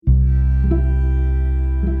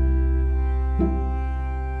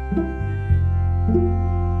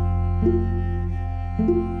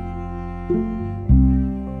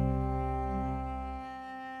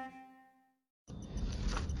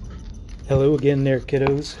again there,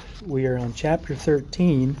 kiddos. We are on Chapter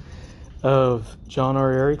 13 of John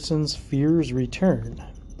R. Erickson's Fears Return,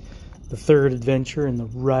 the third adventure in the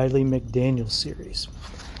Riley McDaniel series.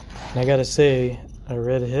 And I gotta say, I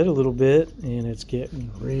read ahead a little bit, and it's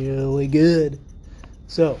getting really good.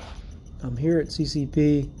 So, I'm here at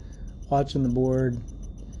CCP, watching the board,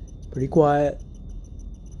 pretty quiet.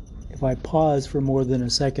 If I pause for more than a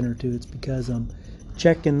second or two, it's because I'm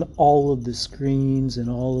checking all of the screens and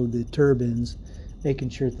all of the turbines, making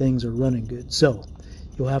sure things are running good. So,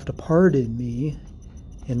 you'll have to pardon me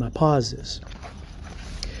in my pauses.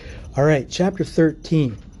 Alright, Chapter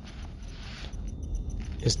 13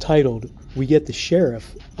 is titled, We Get the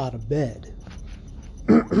Sheriff Out of Bed.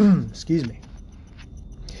 Excuse me.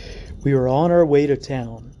 We were on our way to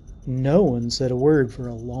town. No one said a word for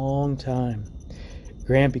a long time.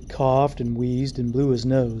 Grampy coughed and wheezed and blew his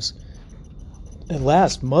nose. At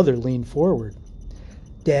last, Mother leaned forward.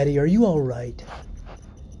 "Daddy, are you all right?"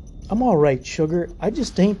 "I'm all right, sugar. I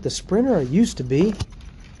just ain't the sprinter I used to be."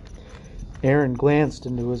 Aaron glanced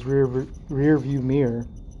into his rear view mirror.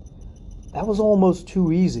 "That was almost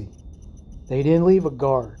too easy. They didn't leave a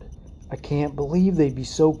guard. I can't believe they'd be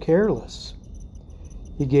so careless."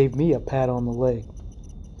 He gave me a pat on the leg.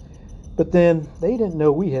 "But then, they didn't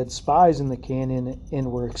know we had spies in the canyon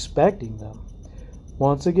and were expecting them.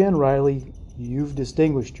 Once again, Riley, you've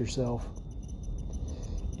distinguished yourself."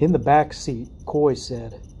 In the back seat, Coy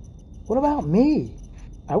said, "What about me?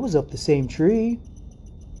 I was up the same tree."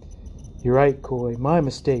 "You're right, Coy. My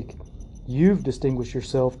mistake. You've distinguished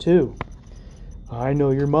yourself, too. I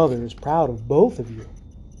know your mother is proud of both of you."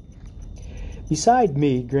 Beside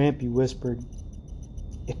me, Grampy whispered,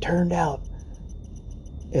 It turned out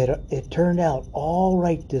all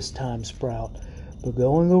right this time, Sprout, but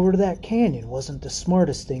going over to that canyon wasn't the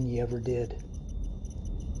smartest thing you ever did."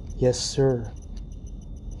 "Yes, sir."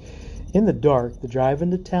 In the dark, the drive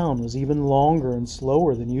into town was even longer and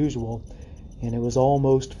slower than usual, and it was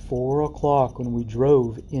almost 4 o'clock when we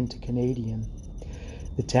drove into Canadian.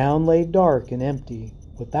 The town lay dark and empty,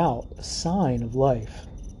 without a sign of life.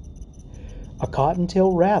 A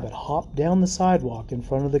cottontail rabbit hopped down the sidewalk in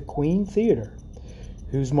front of the Queen Theater,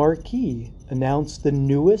 whose marquee announced the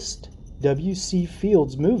newest W.C.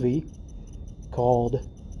 Fields movie called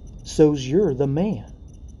So's You're the Man.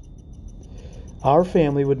 Our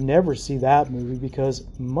family would never see that movie because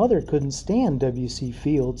Mother couldn't stand W.C.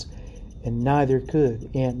 Fields, and neither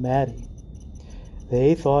could Aunt Mattie.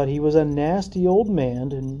 They thought he was a nasty old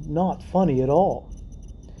man and not funny at all.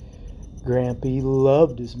 Grampy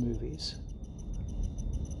loved his movies.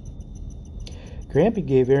 Grampy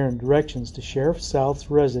gave Aaron directions to Sheriff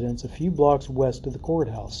South's residence a few blocks west of the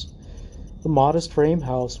courthouse. The modest frame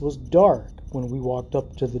house was dark when we walked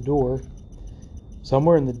up to the door.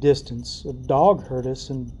 Somewhere in the distance, a dog heard us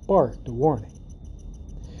and barked a warning.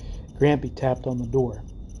 Grampy tapped on the door.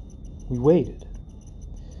 We waited.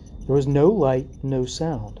 There was no light, no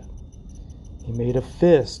sound. He made a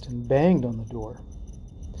fist and banged on the door.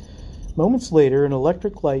 Moments later, an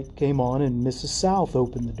electric light came on and Mrs. South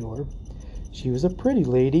opened the door. She was a pretty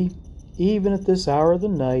lady, even at this hour of the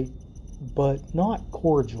night, but not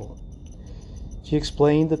cordial. She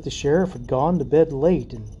explained that the sheriff had gone to bed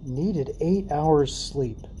late and needed 8 hours'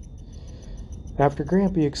 sleep. After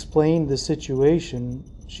Grampy explained the situation,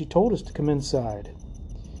 she told us to come inside.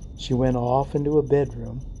 She went off into a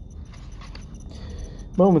bedroom.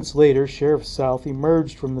 Moments later, Sheriff South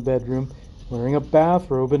emerged from the bedroom, wearing a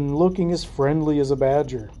bathrobe and looking as friendly as a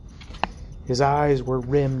badger. His eyes were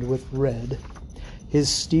rimmed with red. His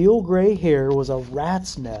steel-gray hair was a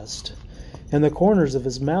rat's nest, and the corners of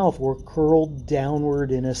his mouth were curled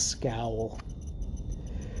downward in a scowl.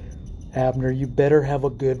 "Abner, you better have a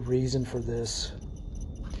good reason for this."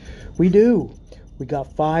 "We do. We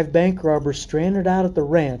got 5 bank robbers stranded out at the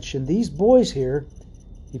ranch, and these boys here,"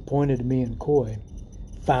 he pointed to me and Coy,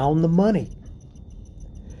 "found the money."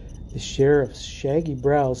 The sheriff's shaggy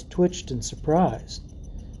brows twitched in surprise,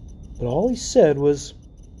 but all he said was,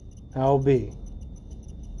 "I'll be."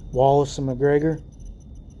 "Wallace and McGregor?"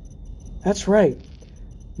 "That's right.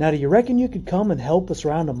 Now, do you reckon you could come and help us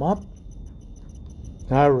round them up?"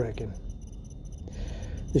 "I reckon."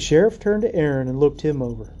 The sheriff turned to Aaron and looked him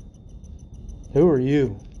over. "Who are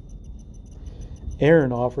you?"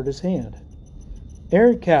 Aaron offered his hand.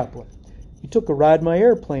 "Aaron Kaplan. You took a ride in my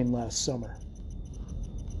airplane last summer."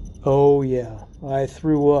 "Oh, yeah. I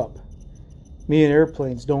threw up. Me and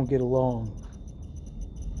airplanes don't get along."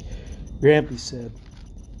 Grampy said,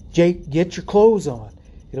 "Jake, get your clothes on.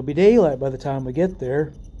 It'll be daylight by the time we get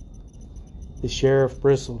there." The sheriff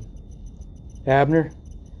bristled. "Abner,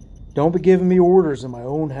 don't be giving me orders in my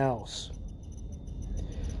own house."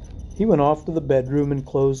 He went off to the bedroom and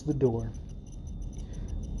closed the door.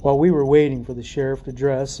 While we were waiting for the sheriff to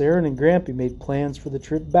dress, Aaron and Grampy made plans for the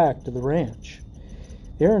trip back to the ranch.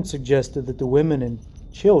 Aaron suggested that the women and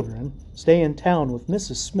children stay in town with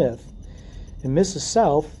Mrs. Smith, and Mrs.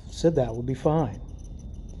 South said that would be fine.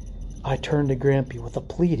 I turned to Grampy with a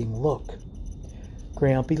pleading look.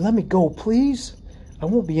 "Grampy, let me go, please. I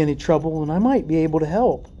won't be any trouble, and I might be able to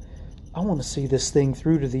help. I want to see this thing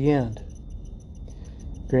through to the end."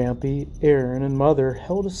 Grampy, Aaron, and Mother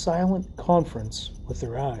held a silent conference with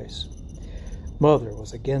their eyes. Mother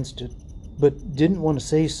was against it, but didn't want to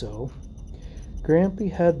say so. Grampy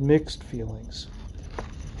had mixed feelings.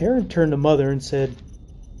 Aaron turned to Mother and said,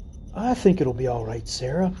 "I think it'll be all right,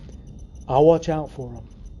 Sarah. I'll watch out for him."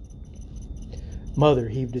 Mother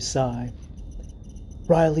heaved a sigh.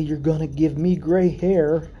 "Riley, you're going to give me gray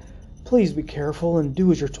hair. Please be careful and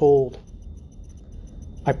do as you're told."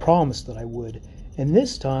 I promised that I would, and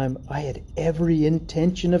this time I had every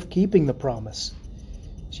intention of keeping the promise.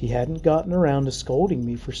 She hadn't gotten around to scolding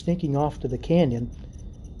me for sneaking off to the canyon,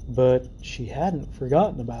 but she hadn't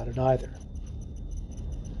forgotten about it either.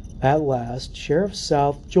 At last, Sheriff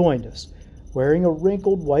South joined us, wearing a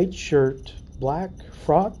wrinkled white shirt, black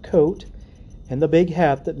frock coat, and the big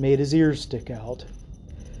hat that made his ears stick out.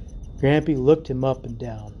 Grampy looked him up and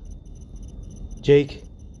down. "Jake,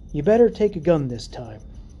 you better take a gun this time.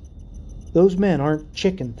 Those men aren't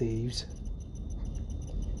chicken thieves."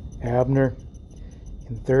 "Abner,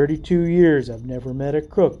 in 32 years I've never met a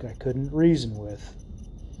crook I couldn't reason with.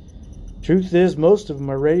 Truth is, most of them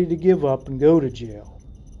are ready to give up and go to jail."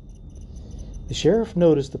 The sheriff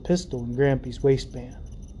noticed the pistol in Grampy's waistband.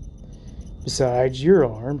 "Besides, you're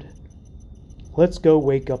armed. Let's go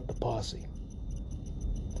wake up the posse."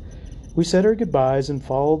 We said our goodbyes and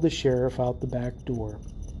followed the sheriff out the back door.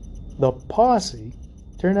 The posse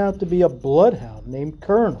turned out to be a bloodhound named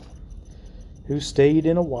Colonel, who stayed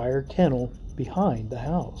in a wire kennel behind the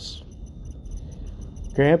house.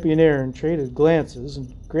 Grampy and Aaron traded glances,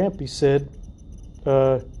 and Grampy said,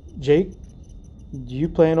 Jake, do you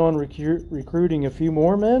plan on recruiting a few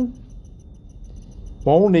more men?"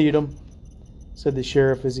 "Won't need 'em," said the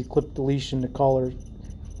sheriff as he clipped the leash in the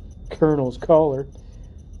Colonel's collar.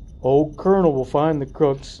 "Old Colonel will find the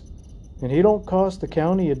crooks, and he don't cost the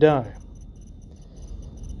county a dime."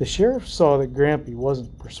 The sheriff saw that Grampy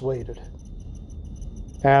wasn't persuaded.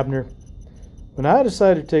 "Abner, when I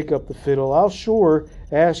decide to take up the fiddle, I'll sure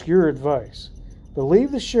ask your advice. But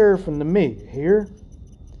leave the sheriff and to me, you hear?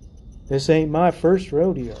 This ain't my first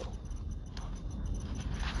rodeo."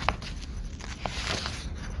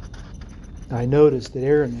 I noticed that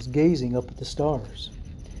Aaron was gazing up at the stars.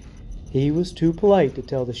 He was too polite to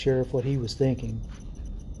tell the sheriff what he was thinking.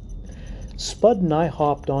 Spud and I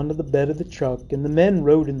hopped onto the bed of the truck, and the men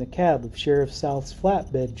rode in the cab of Sheriff South's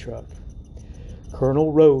flatbed truck.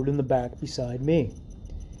 Colonel rode in the back beside me.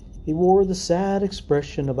 He wore the sad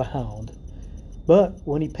expression of a hound, but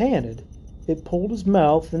when he panted, it pulled his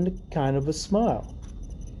mouth into kind of a smile.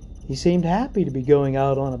 He seemed happy to be going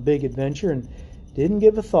out on a big adventure and didn't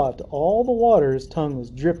give a thought to all the water his tongue was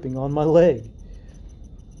dripping on my leg.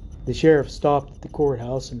 The sheriff stopped at the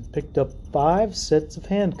courthouse and picked up 5 sets of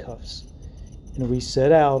handcuffs, and we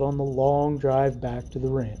set out on the long drive back to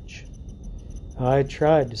the ranch. I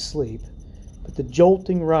tried to sleep, but the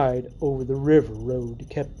jolting ride over the river road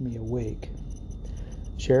kept me awake.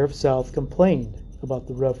 Sheriff South complained about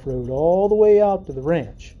the rough road all the way out to the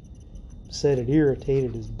ranch, said it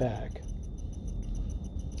irritated his back.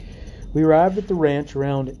 We arrived at the ranch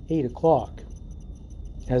around 8 o'clock.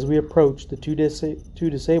 As we approached the two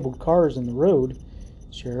disabled cars in the road,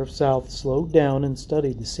 Sheriff South slowed down and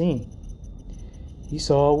studied the scene. He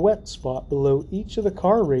saw a wet spot below each of the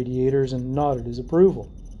car radiators and nodded his approval.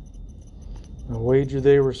 "I wager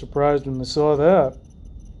they were surprised when they saw that."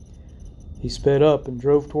 He sped up and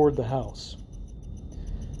drove toward the house.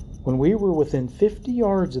 When we were within 50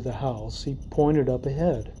 yards of the house, he pointed up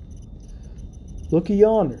ahead. "Looky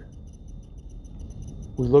yonder."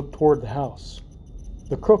 We looked toward the house.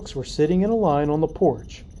 The crooks were sitting in a line on the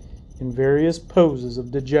porch, in various poses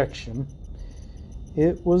of dejection.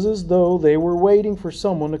 It was as though they were waiting for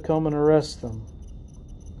someone to come and arrest them.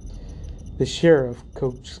 The sheriff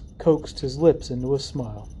coaxed his lips into a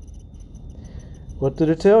smile. "What did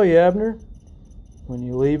I tell you, Abner? When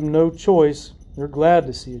you leave 'em no choice, they're glad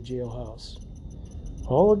to see a jailhouse.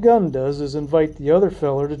 All a gun does is invite the other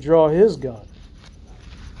feller to draw his gun."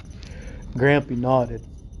 Grampy nodded.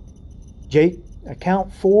 "Jake, I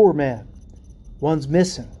count 4 men. One's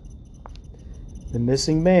missing." The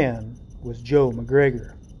missing man was Joe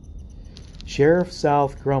McGregor. Sheriff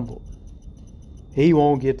South grumbled. "He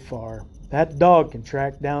won't get far. That dog can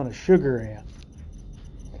track down a sugar ant."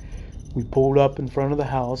 We pulled up in front of the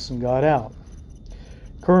house and got out.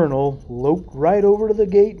 Colonel loped right over to the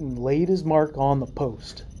gate and laid his mark on the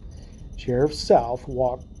post. Sheriff South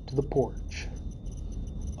walked to the porch.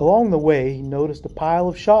 Along the way, he noticed a pile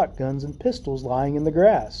of shotguns and pistols lying in the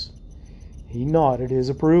grass. He nodded his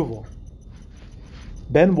approval.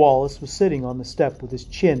 Ben Wallace was sitting on the step with his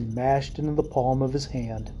chin mashed into the palm of his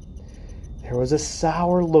hand. There was a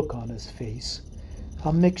sour look on his face,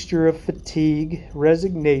 a mixture of fatigue,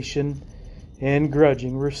 resignation, and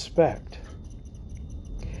grudging respect.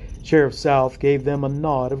 Sheriff South gave them a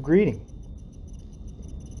nod of greeting.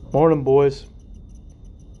 "Morning, boys.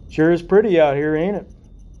 Sure is pretty out here, ain't it?"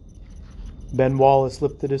 Ben Wallace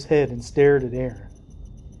lifted his head and stared at Aaron.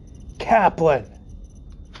 "Kaplan!"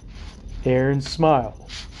 Aaron smiled.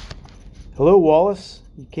 "Hello, Wallace.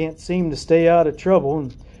 You can't seem to stay out of trouble,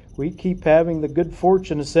 and we keep having the good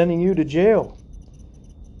fortune of sending you to jail.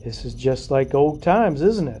 This is just like old times,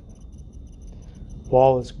 isn't it?"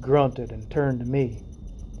 Wallace grunted and turned to me.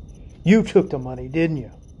 "You took the money, didn't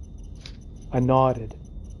you?" I nodded.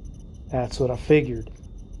 "That's what I figured.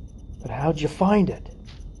 But how'd you find it?"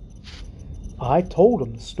 I told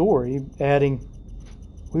him the story, adding,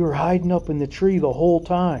 "We were hiding up in the tree the whole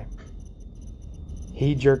time."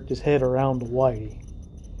 He jerked his head around to Whitey.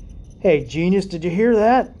 "Hey, genius, did you hear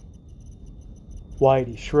that?"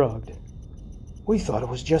 Whitey shrugged. "We thought it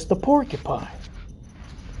was just a porcupine."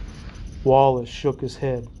 Wallace shook his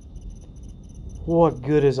head. "What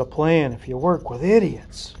good is a plan if you work with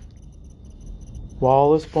idiots?"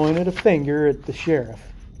 Wallace pointed a finger at the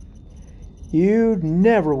sheriff. "You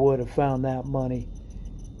never would have found that money.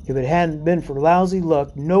 If it hadn't been for lousy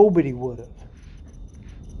luck, nobody would have."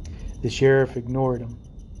 The sheriff ignored him.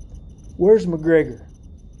 "Where's McGregor?"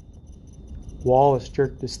 Wallace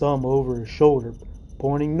jerked his thumb over his shoulder,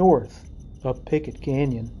 pointing north, up Pickett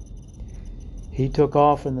Canyon. "He took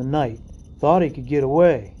off in the night, thought he could get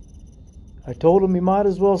away. I told him he might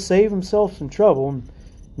as well save himself some trouble and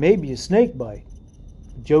maybe a snake bite.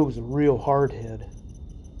 Joe's a real hardhead."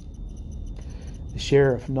 The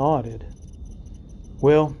sheriff nodded.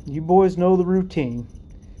 "Well, you boys know the routine.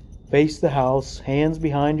 Face the house, hands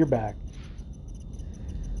behind your back."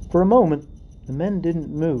 For a moment, the men didn't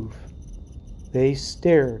move. They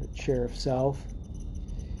stared at Sheriff South.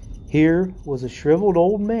 Here was a shriveled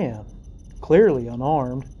old man, clearly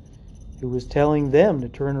unarmed, who was telling them to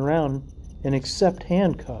turn around and accept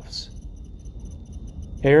handcuffs.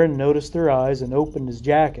 Aaron noticed their eyes and opened his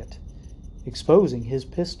jacket, exposing his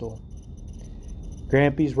pistol.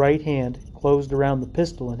 Grampy's right hand closed around the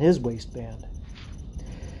pistol in his waistband.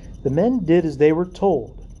 The men did as they were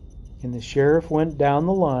told, and the sheriff went down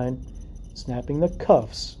the line, snapping the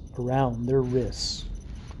cuffs around their wrists.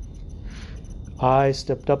 I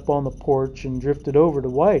stepped up on the porch and drifted over to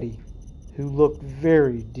Whitey, who looked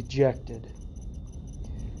very dejected.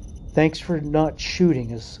 "Thanks for not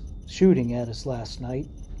shooting at us last night."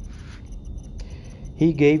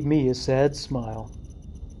 He gave me a sad smile.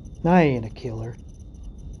 "I ain't a killer."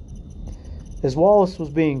 As Wallace was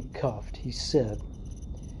being cuffed, he said,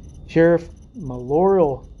 "Sheriff, my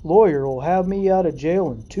lawyer will have me out of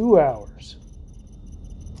jail in 2 hours."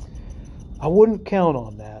 "I wouldn't count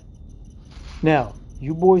on that. Now,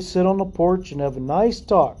 you boys sit on the porch and have a nice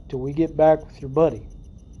talk till we get back with your buddy.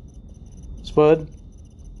 Spud,"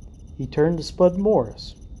 he turned to Spud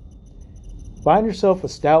Morris, "find yourself a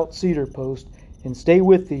stout cedar post and stay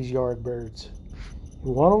with these yard birds. If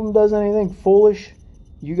one of them does anything foolish,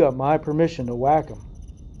 you got my permission to whack him."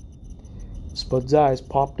 Spud's eyes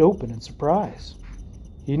popped open in surprise.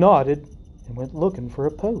 He nodded and went looking for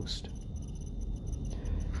a post.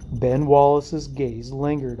 Ben Wallace's gaze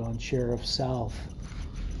lingered on Sheriff South.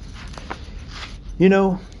 "You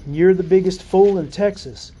know, you're the biggest fool in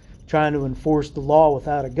Texas, trying to enforce the law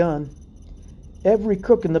without a gun. Every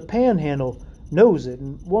crook in the Panhandle knows it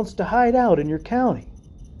and wants to hide out in your county.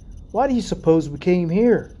 Why do you suppose we came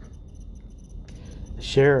here?" The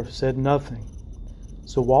sheriff said nothing,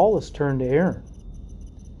 so Wallace turned to Aaron.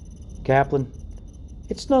 "Kaplan,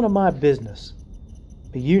 it's none of my business,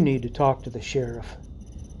 but you need to talk to the sheriff.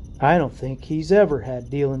 I don't think he's ever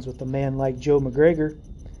had dealings with a man like Joe McGregor.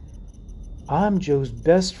 I'm Joe's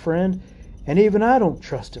best friend, and even I don't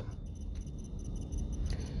trust him."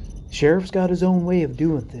 The sheriff's got his own way of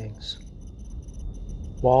doing things.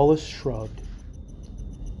 Wallace shrugged.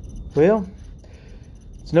 "Well,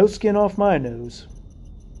 it's no skin off my nose."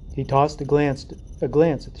 He tossed a glance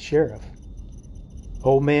at the sheriff.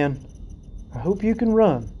 "Old man, I hope you can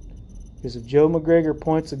run, because if Joe McGregor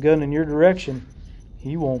points a gun in your direction,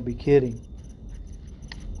 he won't be kidding."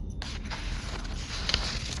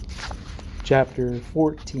 Chapter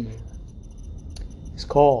 14 is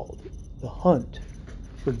called The Hunt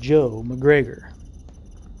for Joe McGregor.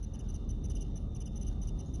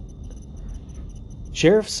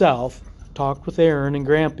 Sheriff South talked with Aaron and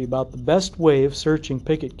Grampy about the best way of searching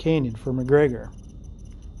Picket Canyon for McGregor.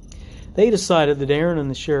 They decided that Aaron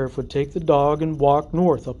and the sheriff would take the dog and walk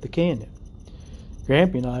north up the canyon.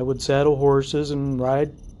 Grampy and I would saddle horses and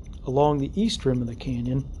ride along the east rim of the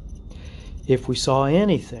canyon. If we saw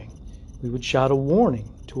anything, we would shout a warning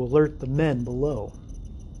to alert the men below.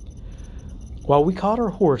 While we caught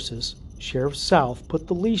our horses, Sheriff South put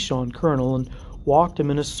the leash on Colonel and walked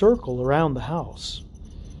him in a circle around the house.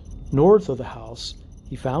 North of the house,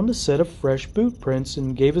 he found a set of fresh boot prints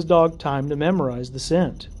and gave his dog time to memorize the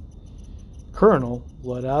scent. Colonel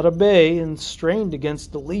let out a bay and strained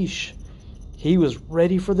against the leash. He was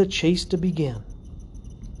ready for the chase to begin.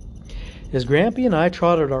 As Grampy and I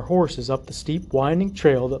trotted our horses up the steep, winding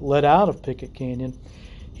trail that led out of Picket Canyon,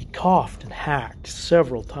 he coughed and hacked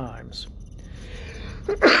several times.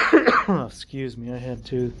 Excuse me, I had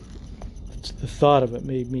to. The thought of it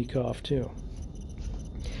made me cough too.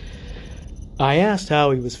 I asked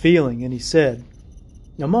how he was feeling, and he said,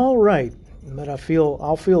 "I'm all right, but I'll feel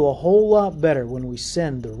a whole lot better when we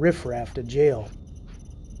send the riffraff to jail."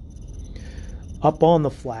 Up on the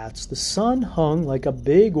flats, the sun hung like a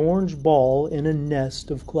big orange ball in a nest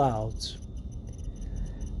of clouds.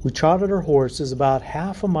 We trotted our horses about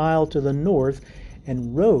half a mile to the north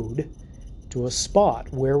and rode to a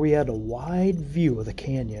spot where we had a wide view of the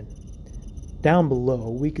canyon. Down below,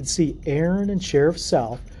 we could see Aaron and Sheriff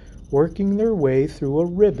South working their way through a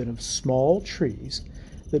ribbon of small trees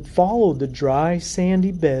that followed the dry,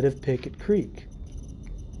 sandy bed of Picket Creek.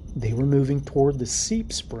 They were moving toward the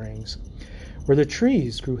Seep Springs, where the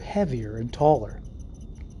trees grew heavier and taller.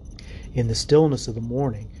 In the stillness of the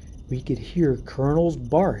morning, we could hear Colonel's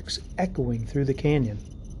barks echoing through the canyon.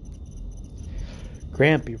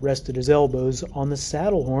 Grampy rested his elbows on the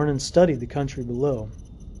saddle horn and studied the country below.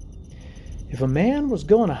 If a man was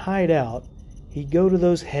going to hide out, he'd go to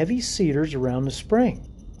those heavy cedars around the spring.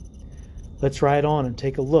 Let's ride on and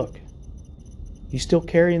take a look. You still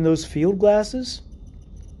carrying those field glasses?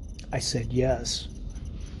 I said yes.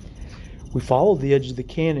 We followed the edge of the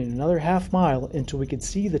canyon another half mile until we could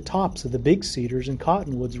see the tops of the big cedars and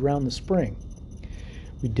cottonwoods around the spring.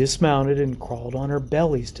 We dismounted and crawled on our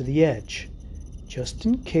bellies to the edge, just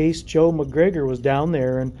in case Joe McGregor was down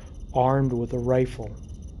there and armed with a rifle.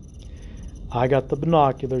 I got the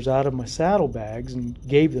binoculars out of my saddlebags and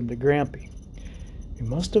gave them to Grampy. We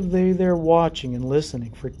must have lay there watching and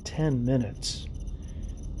listening for 10 minutes.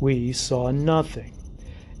 We saw nothing,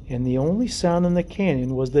 and the only sound in the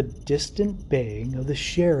canyon was the distant baying of the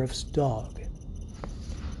sheriff's dog.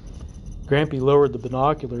 Grampy lowered the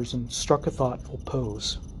binoculars and struck a thoughtful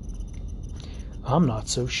pose. I'm not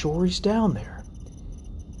so sure he's down there.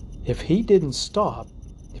 If he didn't stop,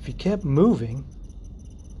 if he kept moving...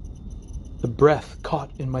 The breath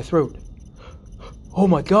caught in my throat. Oh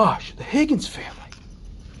my gosh, the Higgins family!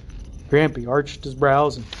 Grampy arched his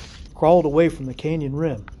brows and crawled away from the canyon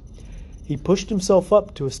rim. He pushed himself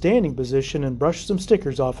up to a standing position and brushed some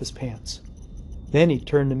stickers off his pants. Then he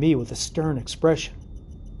turned to me with a stern expression.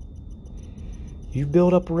 You've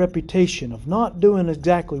built up a reputation of not doing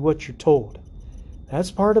exactly what you're told. That's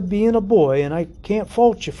part of being a boy, and I can't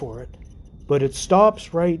fault you for it. But it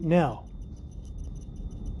stops right now.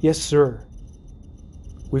 Yes, sir.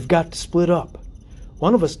 We've got to split up.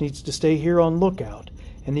 One of us needs to stay here on lookout,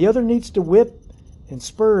 and the other needs to whip and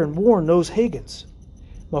spur and warn those Higgins.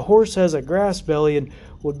 My horse has a grass belly and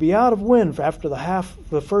would be out of wind after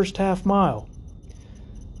the first half mile.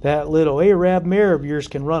 That little Arab mare of yours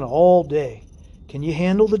can run all day. Can you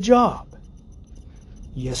handle the job?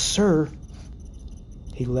 Yes, sir.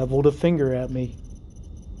 He leveled a finger at me.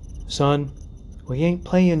 Son, we ain't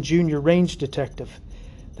playing junior range detective.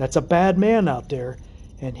 That's a bad man out there,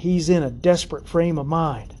 and he's in a desperate frame of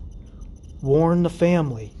mind. Warn the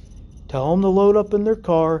family. Tell them to load up in their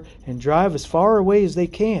car and drive as far away as they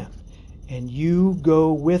can, and you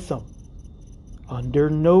go with them. Under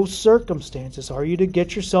no circumstances are you to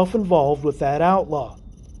get yourself involved with that outlaw.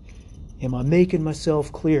 Am I making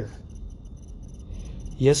myself clear?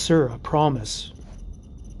 Yes, sir, I promise.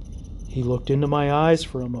 He looked into my eyes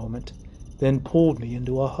for a moment, then pulled me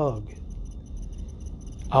into a hug.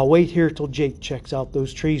 I'll wait here till Jake checks out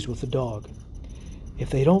those trees with the dog. If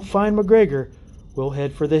they don't find McGregor, we'll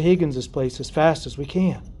head for the Higgins' place as fast as we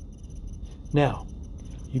can. Now,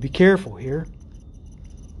 you be careful here.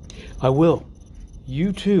 I will.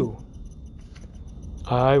 You too.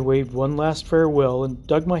 I waved one last farewell and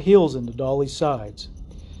dug my heels into Dolly's sides.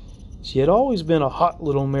 She had always been a hot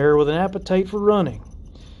little mare with an appetite for running,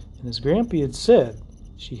 and as Grampy had said,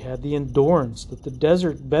 she had the endurance that the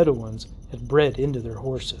desert Bedouins had bred into their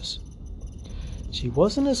horses. She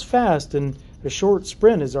wasn't as fast in a short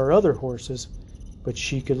sprint as our other horses, but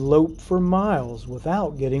she could lope for miles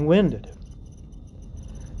without getting winded.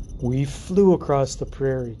 We flew across the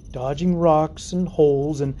prairie, dodging rocks and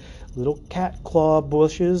holes and little cat-claw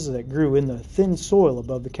bushes that grew in the thin soil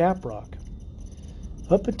above the caprock.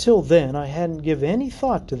 Up until then, I hadn't given any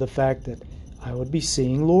thought to the fact that I would be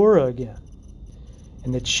seeing Laura again,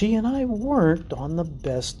 and that she and I weren't on the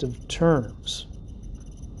best of terms.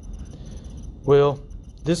 Well,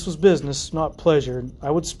 this was business, not pleasure, and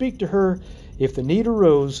I would speak to her if the need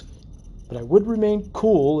arose, but I would remain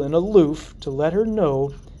cool and aloof to let her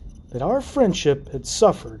know that our friendship had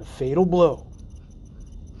suffered a fatal blow.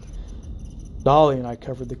 Dolly and I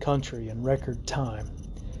covered the country in record time.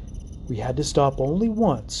 We had to stop only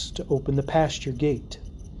once to open the pasture gate.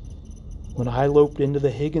 When I loped into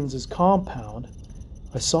the Higgins' compound,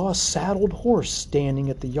 I saw a saddled horse standing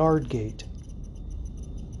at the yard gate.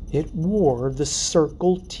 It wore the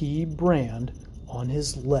Circle T brand on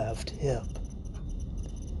his left hip.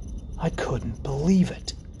 I couldn't believe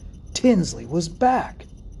it. Tinsley was back.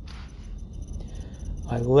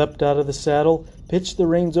 I leapt out of the saddle, pitched the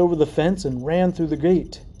reins over the fence, and ran through the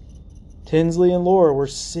gate. Tinsley and Laura were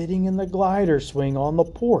sitting in the glider swing on the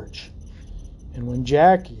porch, and when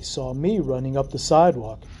Jackie saw me running up the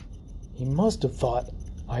sidewalk, he must have thought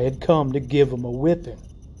I had come to give him a whipping.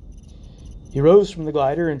 He rose from the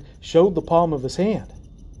glider and showed the palm of his hand.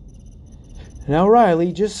 "Now,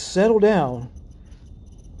 Riley, just settle down."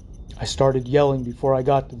 I started yelling before I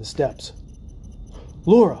got to the steps.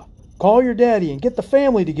 "Laura, call your daddy and get the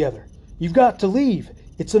family together. You've got to leave.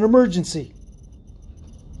 It's an emergency."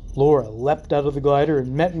 Laura leapt out of the glider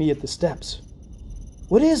and met me at the steps.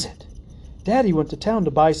 "What is it?" "Daddy went to town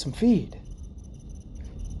to buy some feed."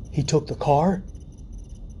 "He took the car?"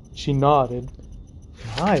 She nodded,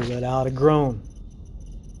 and I let out a groan.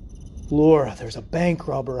 "Laura, there's a bank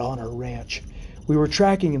robber on our ranch. We were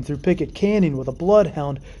tracking him through Picket Canyon with a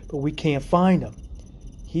bloodhound, but we can't find him.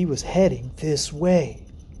 He was heading this way."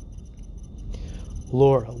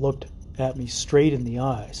 Laura looked at me straight in the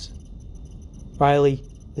eyes. "Riley,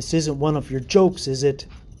 this isn't one of your jokes, is it?"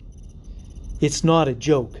 "It's not a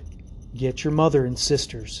joke. Get your mother and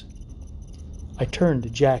sisters." I turned to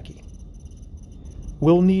Jackie.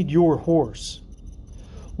 "We'll need your horse.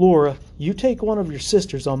 Laura, you take one of your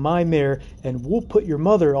sisters on my mare, and we'll put your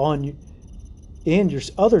mother on you and your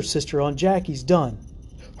other sister on Jackie's dun.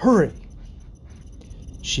 Hurry!"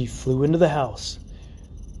 She flew into the house.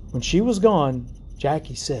 When she was gone,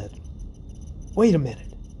 Jackie said, "Wait a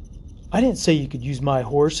minute. I didn't say you could use my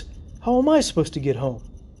horse. How am I supposed to get home?"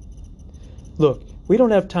 "Look, we don't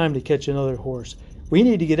have time to catch another horse. We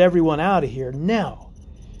need to get everyone out of here now.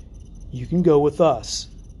 You can go with us.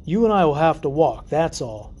 You and I will have to walk, that's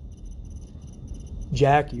all."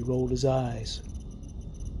 Jackie rolled his eyes.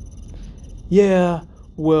 "Yeah,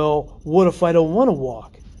 well, what if I don't want to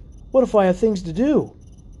walk? What if I have things to do?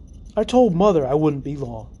 I told Mother I wouldn't be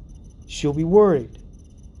long. She'll be worried."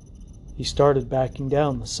 He started backing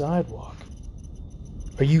down the sidewalk.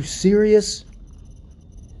 "Are you serious?"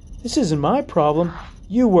 "This isn't my problem.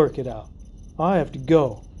 You work it out. I have to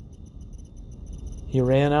go." He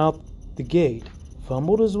ran out the gate,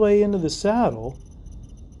 fumbled his way into the saddle,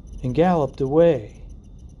 and galloped away.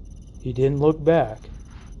 He didn't look back.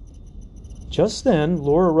 Just then,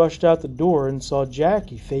 Laura rushed out the door and saw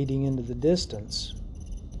Jackie fading into the distance.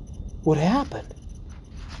 "What happened?"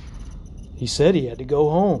 "He said he had to go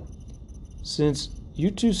home. Since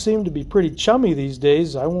you two seem to be pretty chummy these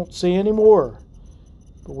days, I won't say any more.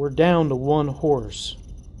 But we're down to one horse."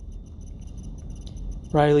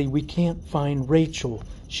 "Riley, we can't find Rachel.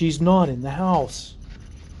 She's not in the house."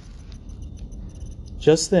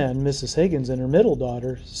 Just then, Mrs. Higgins and her middle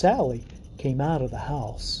daughter, Sally, came out of the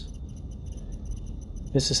house.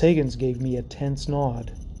 Mrs. Higgins gave me a tense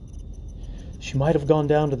nod. She might have gone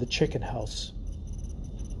down to the chicken house.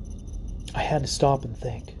 I had to stop and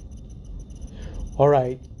think. "All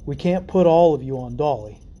right, we can't put all of you on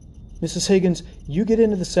Dolly. Mrs. Higgins, you get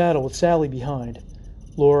into the saddle with Sally behind.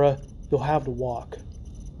 Laura, you'll have to walk."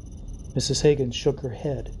 Mrs. Higgins shook her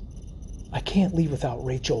head. "I can't leave without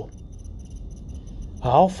Rachel."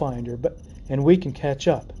 "I'll find her, and we can catch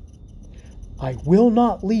up." "I will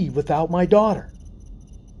not leave without my daughter."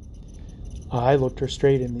 I looked her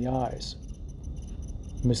straight in the eyes.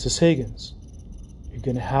 "Mrs. Higgins, you're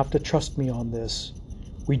going to have to trust me on this.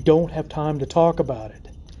 We don't have time to talk about it.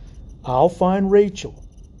 I'll find Rachel.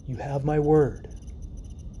 You have my word."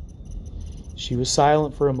 She was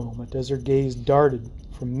silent for a moment as her gaze darted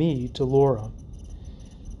from me to Laura.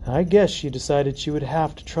 I guess she decided she would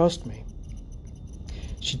have to trust me.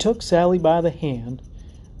 She took Sally by the hand,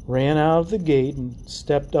 ran out of the gate, and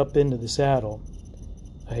stepped up into the saddle.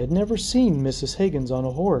 I had never seen Mrs. Higgins on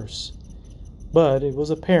a horse, but it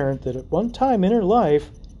was apparent that at one time in her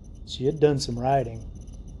life she had done some riding.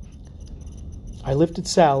 I lifted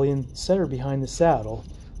Sally and set her behind the saddle,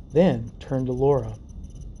 then turned to Laura.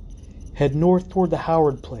 Head north toward the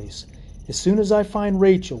Howard place. As soon as I find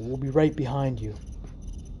Rachel, we'll be right behind you.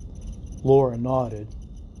 Laura nodded.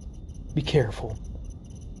 Be careful.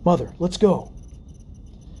 Mother, let's go.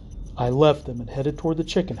 I left them and headed toward the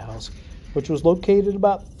chicken house, which was located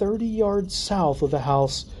about 30 yards south of the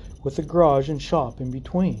house with the garage and shop in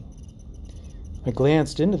between. I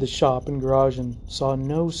glanced into the shop and garage and saw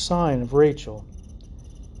no sign of Rachel.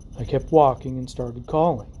 I kept walking and started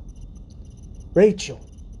calling. Rachel!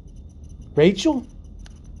 Rachel?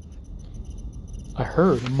 I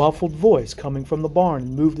heard a muffled voice coming from the barn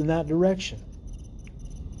and moved in that direction.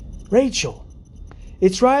 Rachel!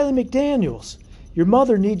 It's Riley McDaniels. Your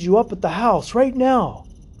mother needs you up at the house right now.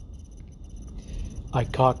 I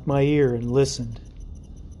cocked my ear and listened.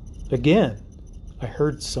 Again, I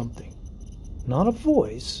heard something. Not a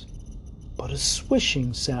voice, but a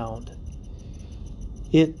swishing sound.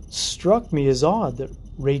 It struck me as odd that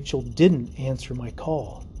Rachel didn't answer my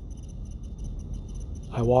call.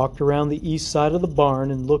 I walked around the east side of the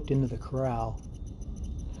barn and looked into the corral.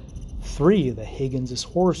 3 of the Higgins'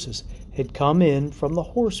 horses had come in from the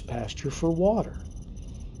horse pasture for water.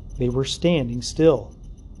 They were standing still.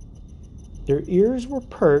 Their ears were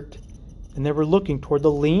perked, and they were looking toward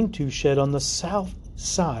the lean-to shed on the south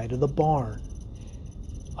side of the barn.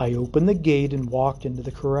 I opened the gate and walked into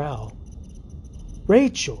the corral.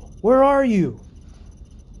 Rachel, where are you?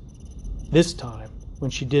 This time,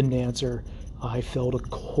 when she didn't answer, I felt a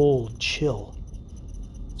cold chill.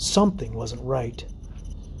 Something wasn't right.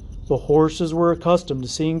 The horses were accustomed to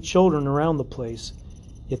seeing children around the place,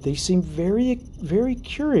 yet they seemed very, very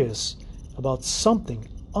curious about something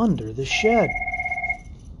under the shed.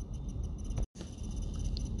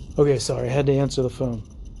 Okay, sorry, I had to answer the phone.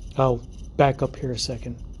 I'll back up here a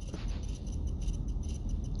second.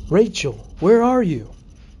 Rachel, where are you?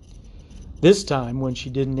 This time, when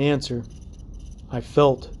she didn't answer, I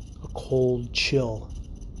felt a cold chill.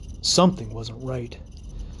 Something wasn't right.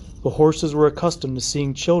 The horses were accustomed to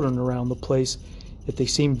seeing children around the place, yet they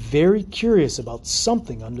seemed very curious about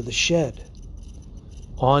something under the shed.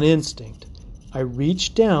 On instinct, I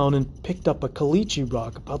reached down and picked up a caliche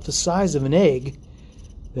rock about the size of an egg,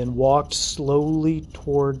 then walked slowly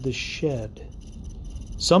toward the shed.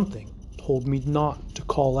 Something told me not to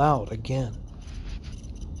call out again.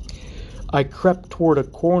 I crept toward a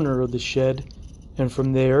corner of the shed, and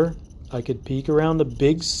from there I could peek around a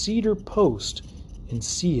big cedar post and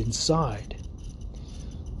see inside.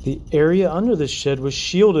 The area under the shed was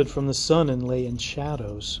shielded from the sun and lay in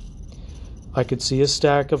shadows. I could see a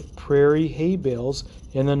stack of prairie hay bales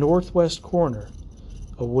in the northwest corner,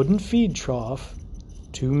 a wooden feed trough,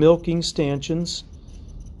 2 milking stanchions,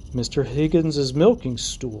 Mr. Higgins' milking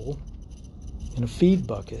stool, and a feed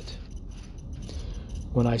bucket.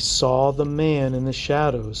 When I saw the man in the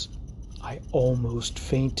shadows, I almost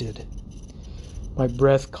fainted. My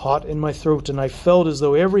breath caught in my throat, and I felt as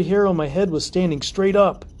though every hair on my head was standing straight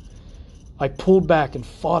up. I pulled back and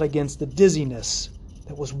fought against the dizziness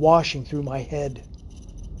that was washing through my head.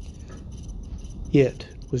 It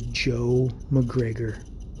was Joe McGregor.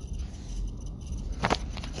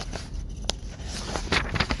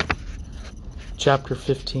 Chapter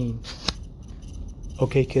 15.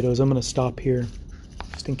 Okay, kiddos, I'm going to stop here,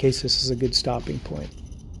 just in case this is a good stopping point.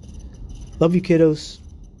 Love you, kiddos.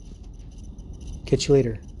 Catch you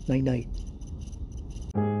later. Night-night.